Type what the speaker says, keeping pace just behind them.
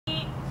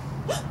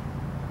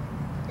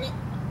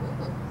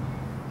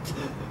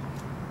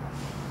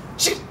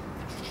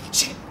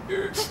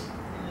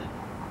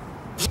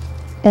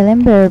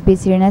Ellen Baer,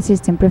 visiting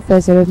assistant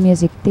professor of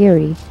music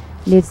theory,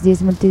 leads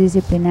this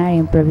multidisciplinary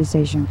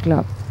improvisation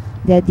club.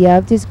 The idea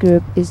of this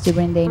group is to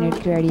bring the inner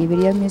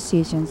creativity of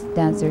musicians,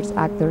 dancers,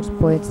 actors,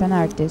 poets, and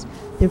artists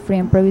through free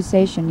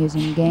improvisation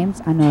using games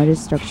and other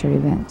structured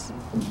events.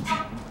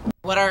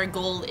 What our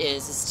goal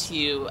is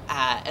to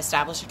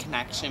establish a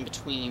connection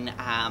between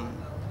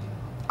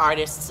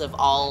artists of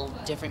all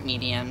different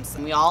mediums.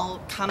 And we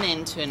all come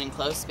into an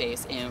enclosed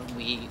space and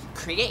we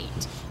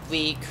create.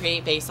 We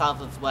create based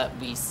off of what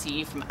we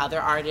see from other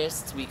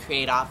artists, we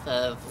create off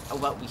of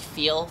what we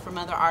feel from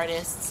other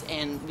artists,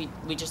 and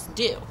we just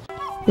do.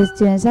 The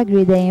students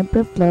agree the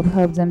improv club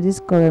helps them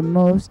discover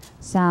moves,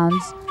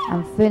 sounds,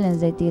 and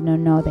feelings they did not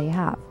know they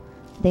have.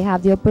 They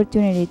have the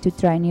opportunity to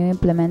try new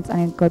implements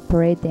and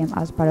incorporate them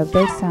as part of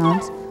their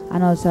sounds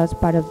and also as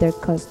part of their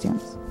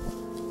costumes.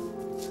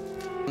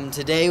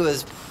 Today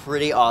was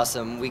pretty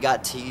awesome. We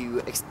got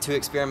to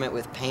experiment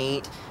with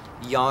paint,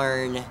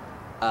 yarn,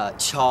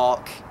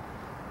 chalk,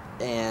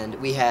 and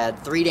we had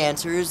 3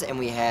 dancers and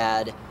we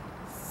had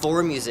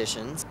 4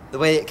 musicians. The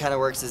way it kind of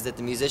works is that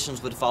the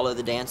musicians would follow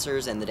the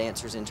dancers and the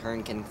dancers in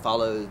turn can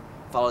follow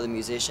the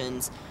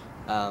musicians.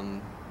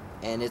 And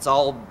it's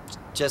all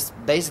just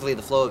basically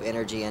the flow of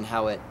energy and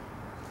how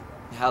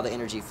the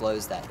energy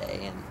flows that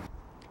day. And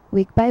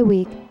week by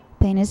week,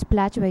 Paint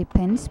Splash by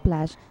Paint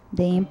Splash,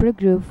 the improv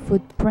group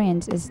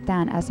footprints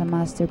stand as a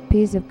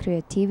masterpiece of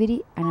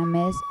creativity and a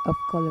mess of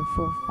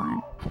colorful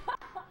fun.